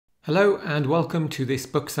Hello and welcome to this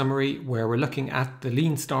book summary where we're looking at The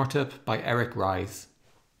Lean Startup by Eric Ries.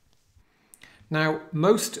 Now,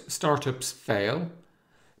 most startups fail,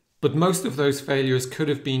 but most of those failures could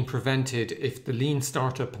have been prevented if the Lean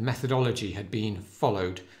Startup methodology had been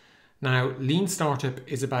followed. Now, Lean Startup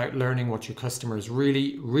is about learning what your customers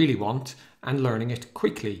really want and learning it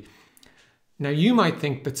quickly. Now, you might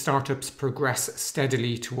think that startups progress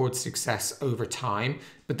steadily towards success over time,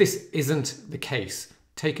 but this isn't the case.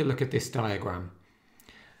 Take a look at this diagram.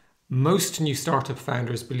 Most new startup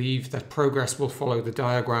founders believe that progress will follow the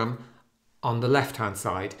diagram on the left-hand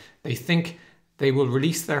side. They think they will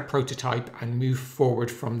release their prototype and move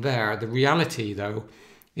forward from there. The reality, though,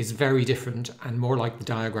 is very different and more like the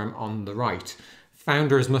diagram on the right.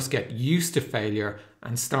 Founders must get used to failure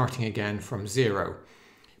and starting again from zero.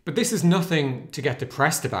 But this is nothing to get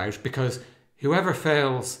depressed about because whoever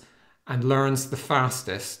fails and learns the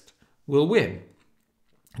fastest will win.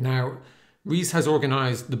 Now, Ries has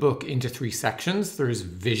organised the book into three sections. There is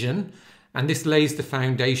vision, and this lays the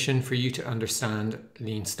foundation for you to understand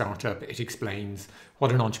Lean Startup. It explains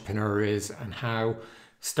what an entrepreneur is and how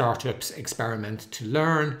startups experiment to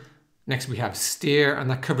learn. Next, we have steer, and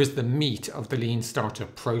that covers the meat of the Lean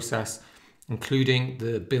Startup process, including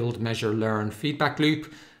the build, measure, learn feedback loop.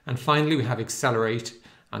 And finally, we have accelerate,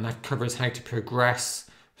 and that covers how to progress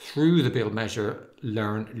through the build, measure,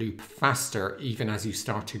 learn loop faster, even as you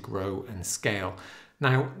start to grow and scale.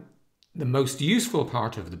 Now, the most useful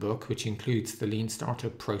part of the book, which includes the Lean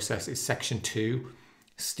Startup process, is section 2,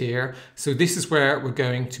 steer. So this is where we're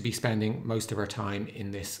going to be spending most of our time in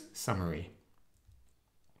this summary.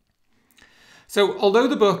 So although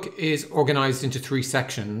the book is organized into three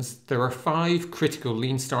sections, there are 5 critical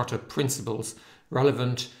Lean Startup principles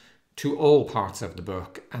relevant to all parts of the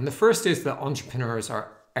book. And the first is that entrepreneurs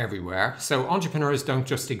are everywhere. So entrepreneurs don't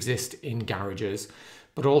just exist in garages,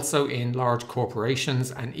 but also in large corporations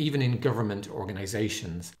and even in government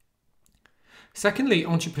organizations. Secondly,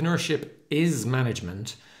 entrepreneurship is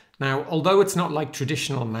management. Now, although it's not like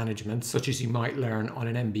traditional management, such as you might learn on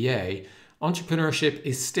an MBA, entrepreneurship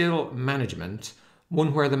is still management,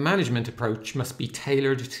 one where the management approach must be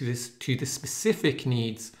tailored to the specific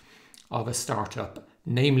needs of a startup,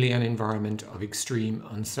 namely an environment of extreme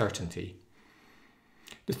uncertainty.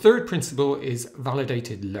 The third principle is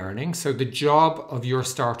validated learning. So the job of your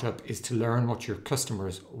startup is to learn what your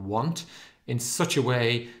customers want in such a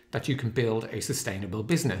way that you can build a sustainable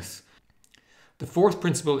business. The fourth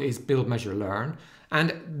principle is build, measure, learn.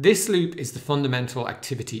 And this loop is the fundamental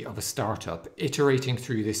activity of a startup. Iterating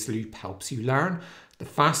through this loop helps you learn. The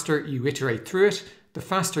faster you iterate through it, the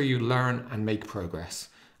faster you learn and make progress.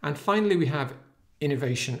 And finally, we have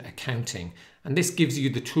innovation accounting. And this gives you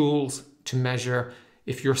the tools to measure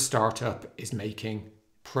if your startup is making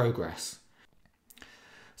progress.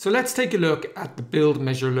 So let's take a look at the build,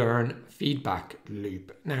 measure, learn feedback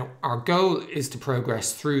loop. Now, our goal is to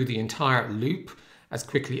progress through the entire loop as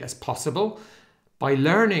quickly as possible. By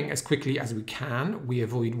learning as quickly as we can, we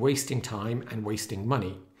avoid wasting time and wasting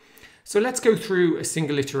money. So let's go through a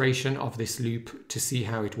single iteration of this loop to see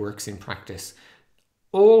how it works in practice.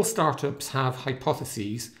 All startups have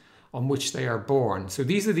hypotheses on which they are born. So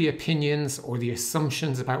these are the opinions or the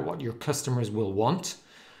assumptions about what your customers will want.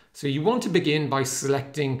 So you want to begin by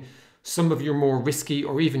selecting some of your more risky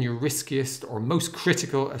or even your riskiest or most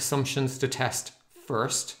critical assumptions to test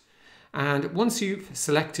first. And once you've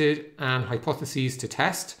selected an hypothesis to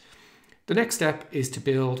test, the next step is to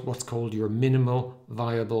build what's called your minimal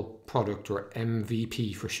viable product, or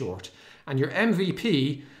MVP for short. And your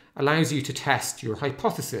MVP allows you to test your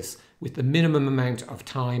hypothesis with the minimum amount of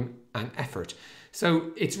time and effort.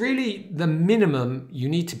 So it's really the minimum you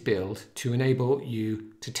need to build to enable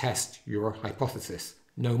you to test your hypothesis,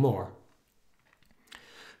 no more.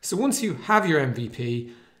 So once you have your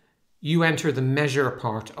MVP, you enter the measure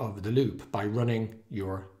part of the loop by running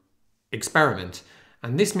your experiment.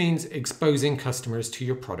 And this means exposing customers to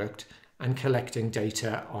your product and collecting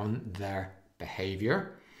data on their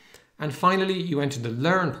behavior. And finally, you enter the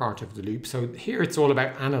learn part of the loop. So here it's all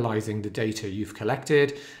about analyzing the data you've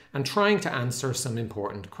collected and trying to answer some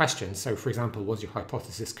important questions. So for example, was your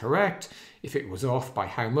hypothesis correct? If it was off, by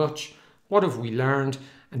how much? What have we learned?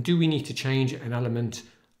 And do we need to change an element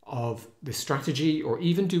of the strategy, or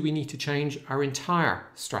even do we need to change our entire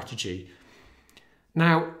strategy?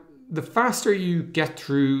 Now, the faster you get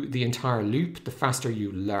through the entire loop, the faster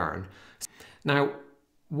you learn. Now,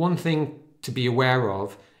 one thing to be aware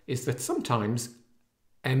of is that sometimes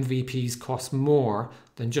MVPs cost more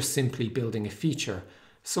than just simply building a feature.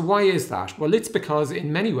 So why is that? Well, it's because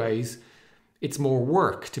in many ways, it's more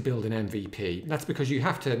work to build an MVP. That's because you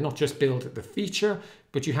have to not just build the feature,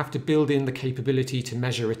 but you have to build in the capability to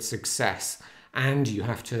measure its success, and you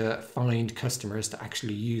have to find customers to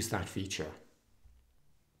actually use that feature.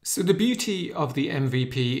 So the beauty of the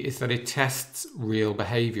MVP is that it tests real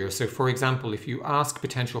behavior. So for example, if you ask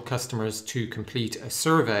potential customers to complete a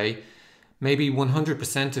survey, maybe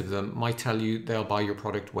 100% of them might tell you they'll buy your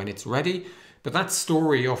product when it's ready, but that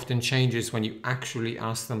story often changes when you actually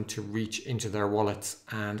ask them to reach into their wallets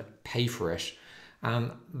and pay for it.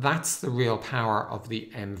 And that's the real power of the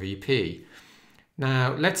MVP.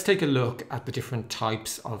 Now, let's take a look at the different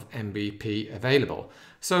types of MVP available.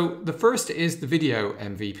 So the first is the video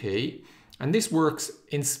MVP, and this works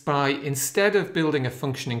by instead of building a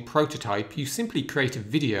functioning prototype, you simply create a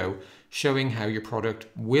video showing how your product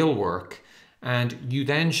will work, and you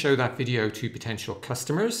then show that video to potential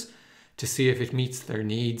customers to see if it meets their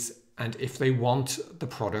needs and if they want the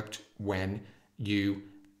product when you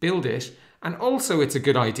build it. And also it's a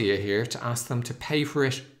good idea here to ask them to pay for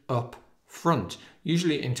it up front,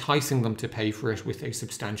 usually enticing them to pay for it with a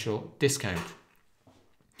substantial discount.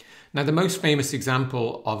 Now, the most famous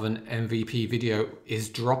example of an MVP video is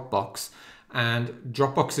Dropbox, and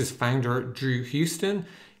Dropbox's founder, Drew Houston,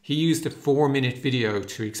 he used a 4-minute video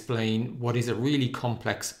to explain what is a really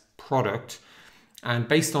complex product. And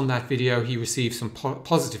based on that video, he received some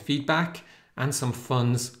positive feedback and some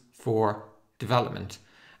funds for development.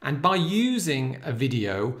 And by using a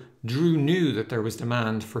video, Drew knew that there was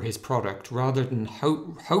demand for his product rather than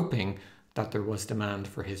hoping that there was demand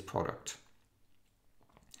for his product.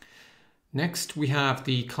 Next, we have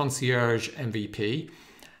the Concierge MVP.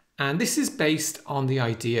 And this is based on the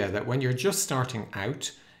idea that when you're just starting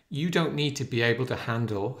out, you don't need to be able to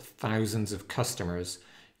handle thousands of customers.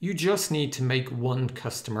 You just need to make one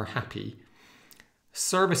customer happy.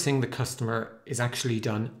 Servicing the customer is actually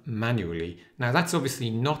done manually. Now, that's obviously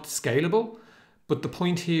not scalable, but the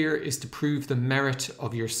point here is to prove the merit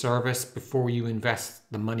of your service before you invest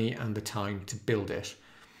the money and the time to build it.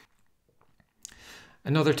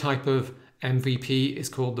 Another type of MVP is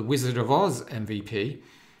called the Wizard of Oz MVP.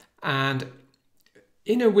 And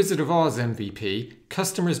in a Wizard of Oz MVP,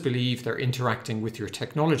 customers believe they're interacting with your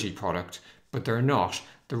technology product, but they're not.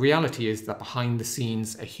 The reality is that behind the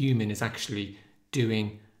scenes, a human is actually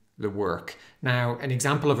doing the work. Now, an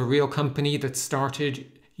example of a real company that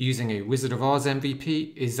started using a Wizard of Oz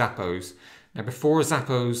MVP is Zappos. Now, before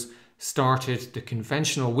Zappos started, the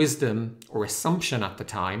conventional wisdom or assumption at the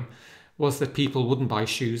time was that people wouldn't buy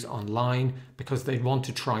shoes online because they'd want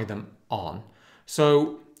to try them on.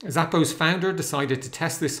 So Zappos' founder decided to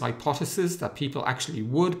test this hypothesis that people actually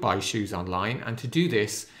would buy shoes online, and to do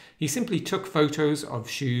this, he simply took photos of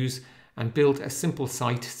shoes and built a simple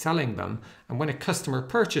site selling them. And when a customer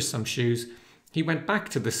purchased some shoes, he went back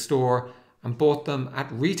to the store and bought them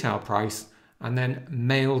at retail price and then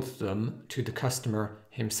mailed them to the customer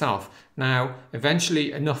himself. Now,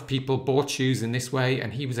 eventually enough people bought shoes in this way,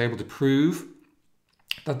 and he was able to prove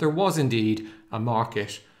that there was indeed a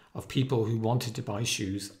market of people who wanted to buy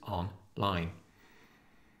shoes online.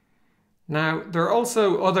 Now, there are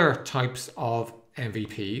also other types of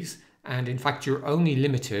MVPs, and in fact, you're only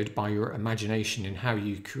limited by your imagination in how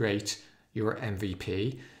you create your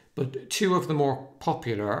MVP. But two of the more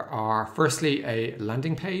popular are firstly a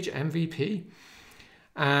landing page MVP.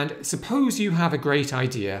 And suppose you have a great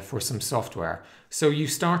idea for some software. So you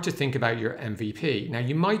start to think about your MVP. Now,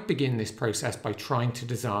 you might begin this process by trying to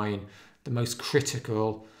design the most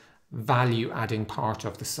critical value-adding part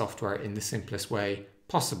of the software in the simplest way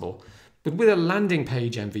possible. But with a landing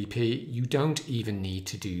page MVP, you don't even need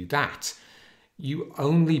to do that. You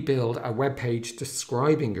only build a web page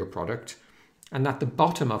describing your product, and at the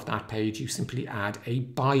bottom of that page, you simply add a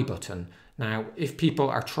buy button. Now, if people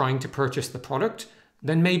are trying to purchase the product,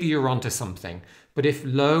 then maybe you're onto something. But if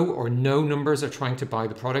low or no numbers are trying to buy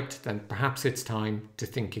the product, then perhaps it's time to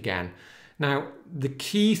think again. Now, the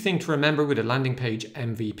key thing to remember with a landing page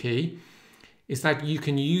MVP is that you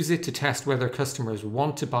can use it to test whether customers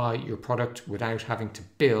want to buy your product without having to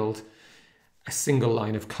build a single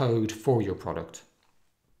line of code for your product.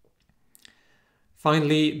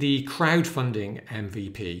 Finally, the crowdfunding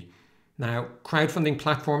MVP. Now, crowdfunding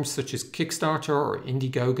platforms such as Kickstarter or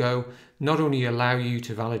Indiegogo not only allow you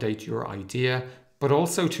to validate your idea, but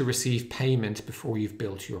also to receive payment before you've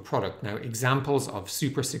built your product. Now, examples of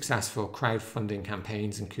super successful crowdfunding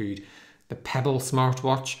campaigns include the Pebble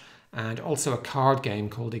smartwatch and also a card game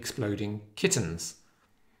called Exploding Kittens.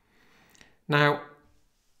 Now,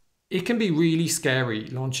 it can be really scary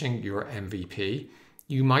launching your MVP.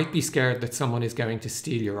 You might be scared that someone is going to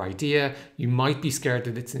steal your idea. You might be scared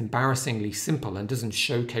that it's embarrassingly simple and doesn't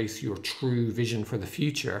showcase your true vision for the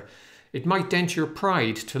future. It might dent your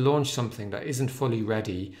pride to launch something that isn't fully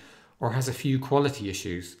ready or has a few quality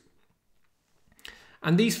issues.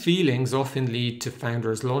 And these feelings often lead to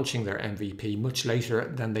founders launching their MVP much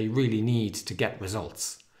later than they really need to get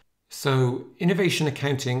results. So innovation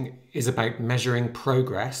accounting is about measuring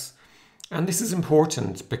progress. And this is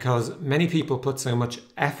important because many people put so much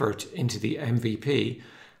effort into the MVP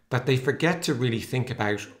that they forget to really think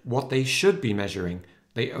about what they should be measuring.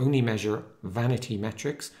 They only measure vanity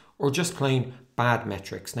metrics or just plain bad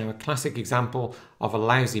metrics. Now, a classic example of a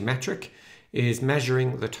lousy metric is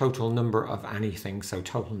measuring the total number of anything. So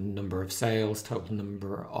total number of sales, total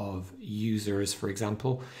number of users, for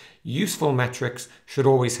example. Useful metrics should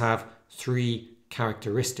always have 3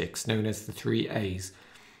 characteristics known as the 3 A's.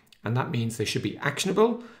 And that means they should be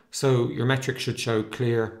actionable. So your metric should show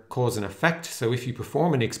clear cause and effect. So if you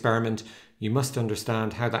perform an experiment, you must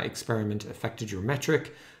understand how that experiment affected your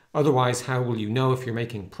metric. Otherwise, how will you know if you're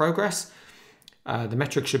making progress? The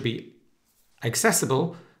metric should be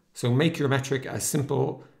accessible. So make your metric as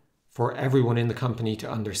simple for everyone in the company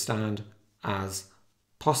to understand as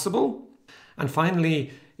possible. And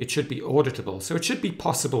finally, it should be auditable. So it should be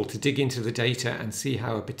possible to dig into the data and see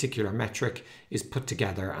how a particular metric is put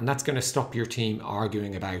together. And that's going to stop your team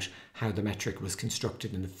arguing about how the metric was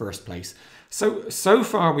constructed in the first place. So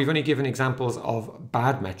far, we've only given examples of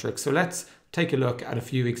bad metrics. So let's take a look at a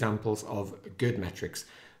few examples of good metrics.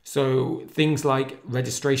 So things like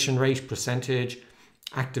registration rate percentage,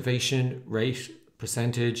 activation rate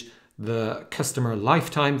percentage, the customer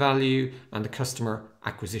lifetime value, and the customer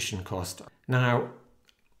acquisition cost. Now,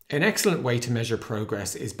 an excellent way to measure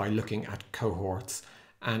progress is by looking at cohorts.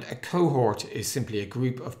 And a cohort is simply a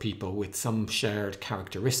group of people with some shared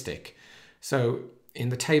characteristic. So in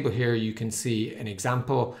the table here, you can see an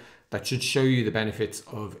example that should show you the benefits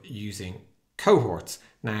of using cohorts.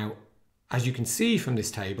 Now, as you can see from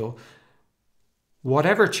this table,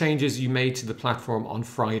 whatever changes you made to the platform on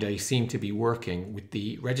Friday seem to be working, with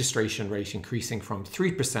the registration rate increasing from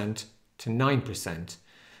 3% to 9%.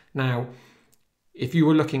 Now, if you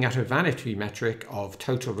were looking at a vanity metric of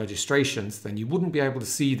total registrations, then you wouldn't be able to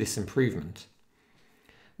see this improvement.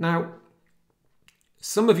 Now,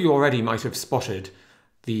 some of you already might have spotted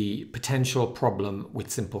the potential problem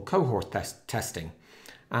with simple cohort testing.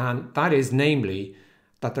 And that is namely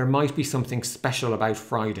that there might be something special about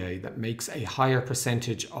Friday that makes a higher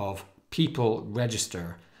percentage of people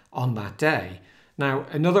register on that day. Now,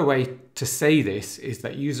 another way to say this is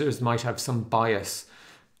that users might have some bias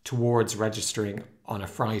towards registering on a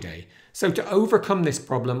Friday. So to overcome this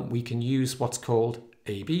problem, we can use what's called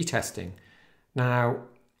A/B testing. Now,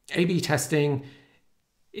 A/B testing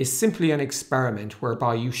is simply an experiment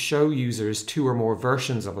whereby you show users 2 or more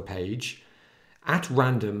versions of a page at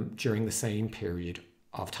random during the same period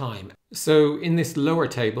of time. So in this lower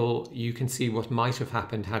table, you can see what might have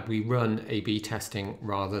happened had we run A/B testing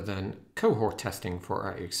rather than cohort testing for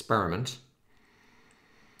our experiment.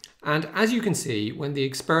 And as you can see, when the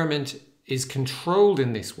experiment is controlled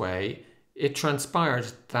in this way, it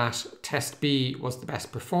transpired that test B was the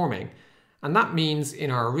best performing. And that means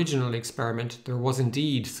in our original experiment, there was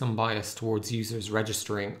indeed some bias towards users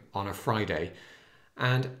registering on a Friday.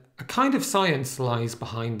 And a kind of science lies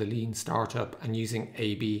behind the lean startup and using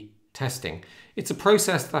A/B testing. It's a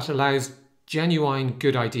process that allows genuine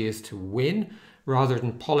good ideas to win rather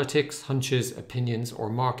than politics, hunches, opinions,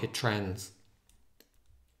 or market trends.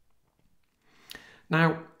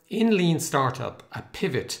 Now, in lean startup, a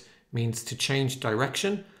pivot means to change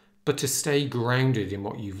direction, but to stay grounded in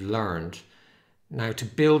what you've learned. Now, to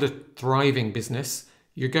build a thriving business,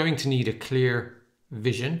 you're going to need a clear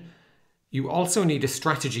vision. You also need a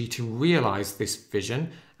strategy to realize this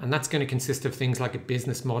vision, and that's going to consist of things like a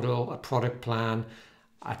business model, a product plan,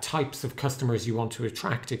 types of customers you want to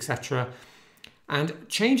attract, etc. And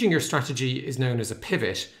changing your strategy is known as a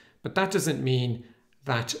pivot, but that doesn't mean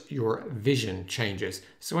that your vision changes.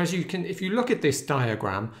 So as you can, if you look at this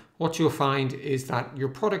diagram, what you'll find is that your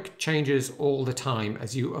product changes all the time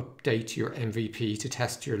as you update your MVP to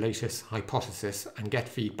test your latest hypothesis and get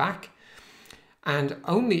feedback. And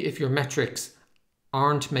only if your metrics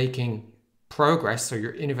aren't making progress, so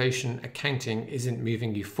your innovation accounting isn't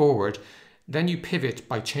moving you forward, then you pivot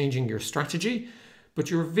by changing your strategy, but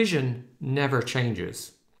your vision never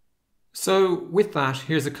changes. So with that,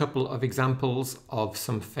 here's a couple of examples of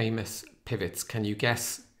some famous pivots. Can you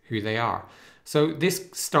guess who they are? So this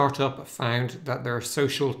startup found that their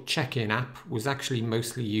social check-in app was actually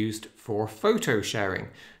mostly used for photo sharing.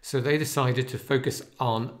 So they decided to focus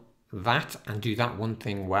on that and do that one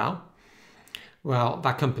thing well? Well,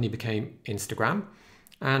 that company became Instagram.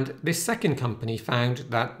 And this second company found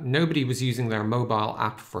that nobody was using their mobile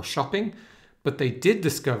app for shopping, but they did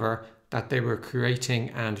discover that they were creating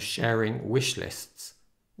and sharing wish lists.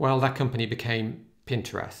 Well, that company became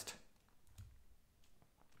Pinterest.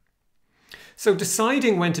 So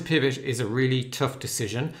deciding when to pivot is a really tough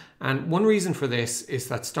decision. And one reason for this is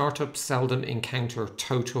that startups seldom encounter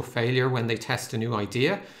total failure when they test a new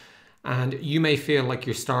idea. And you may feel like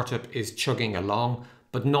your startup is chugging along,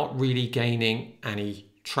 but not really gaining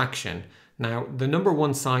any traction. Now, the number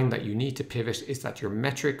one sign that you need to pivot is that your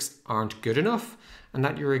metrics aren't good enough and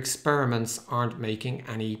that your experiments aren't making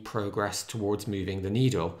any progress towards moving the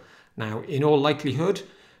needle. Now, in all likelihood,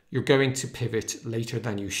 you're going to pivot later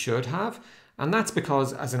than you should have. And that's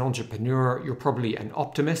because as an entrepreneur, you're probably an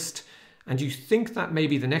optimist and you think that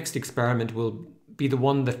maybe the next experiment will be the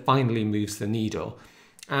one that finally moves the needle.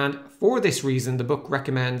 And for this reason, the book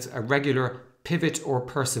recommends a regular pivot or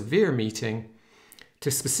persevere meeting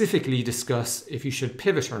to specifically discuss if you should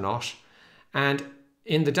pivot or not. And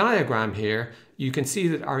in the diagram here, you can see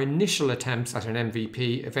that our initial attempts at an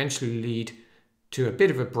MVP eventually lead to a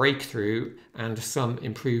bit of a breakthrough and some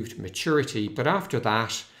improved maturity. But after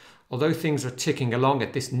that, although things are ticking along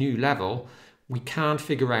at this new level, we can't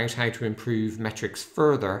figure out how to improve metrics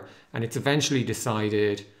further, and it's eventually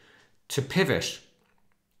decided to pivot.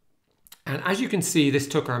 And as you can see, this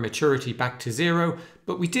took our maturity back to zero,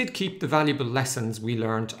 but we did keep the valuable lessons we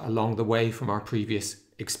learned along the way from our previous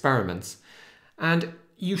experiments. And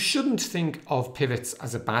you shouldn't think of pivots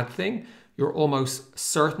as a bad thing. You're almost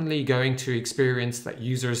certainly going to experience that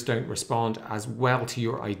users don't respond as well to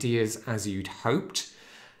your ideas as you'd hoped.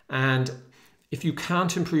 And if you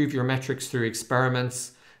can't improve your metrics through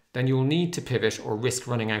experiments, then you'll need to pivot or risk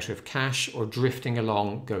running out of cash or drifting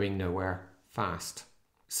along, going nowhere fast.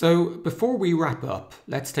 So before we wrap up,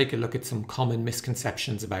 let's take a look at some common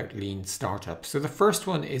misconceptions about lean startup. So the first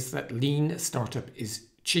one is that lean startup is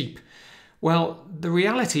cheap. Well, the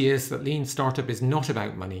reality is that lean startup is not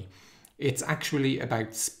about money. It's actually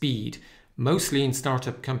about speed. Most lean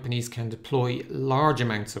startup companies can deploy large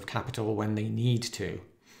amounts of capital when they need to.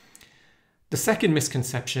 The second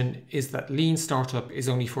misconception is that lean startup is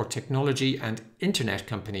only for technology and internet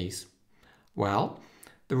companies. Well,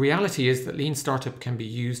 the reality is that lean startup can be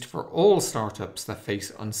used for all startups that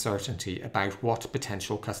face uncertainty about what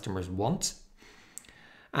potential customers want.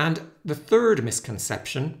 And the third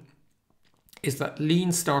misconception is that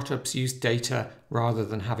lean startups use data rather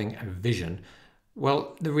than having a vision.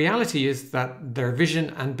 Well, the reality is that their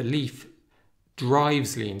vision and belief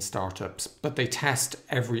drives lean startups, but they test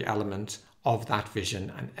every element of that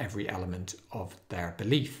vision and every element of their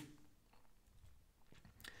belief.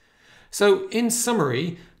 So in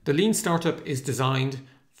summary, the lean startup is designed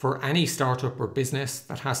for any startup or business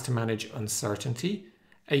that has to manage uncertainty.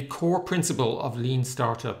 A core principle of lean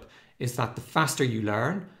startup is that the faster you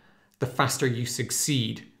learn, the faster you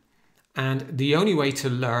succeed. And the only way to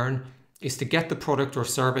learn is to get the product or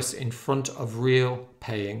service in front of real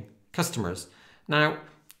paying customers. Now,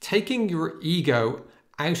 taking your ego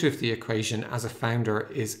out of the equation as a founder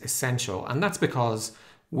is essential. And that's because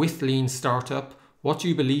with lean startup, what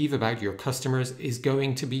you believe about your customers is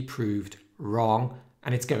going to be proved wrong,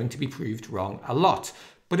 and it's going to be proved wrong a lot.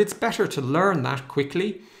 But it's better to learn that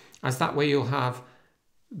quickly, as that way you'll have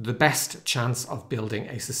the best chance of building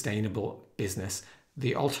a sustainable business.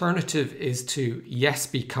 The alternative is to, yes,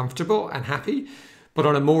 be comfortable and happy, but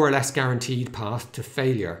on a more or less guaranteed path to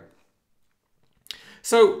failure.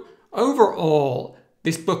 So overall,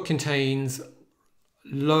 this book contains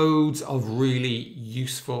loads of really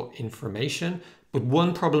useful information, but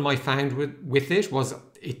one problem I found with it was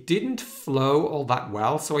it didn't flow all that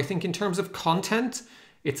well. So I think in terms of content,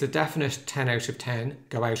 it's a definite 10 out of 10.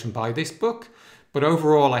 Go out and buy this book. But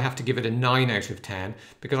overall, I have to give it a 9 out of 10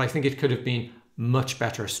 because I think it could have been much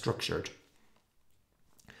better structured.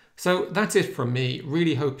 So that's it from me.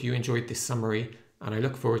 Really hope you enjoyed this summary, and I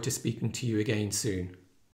look forward to speaking to you again soon.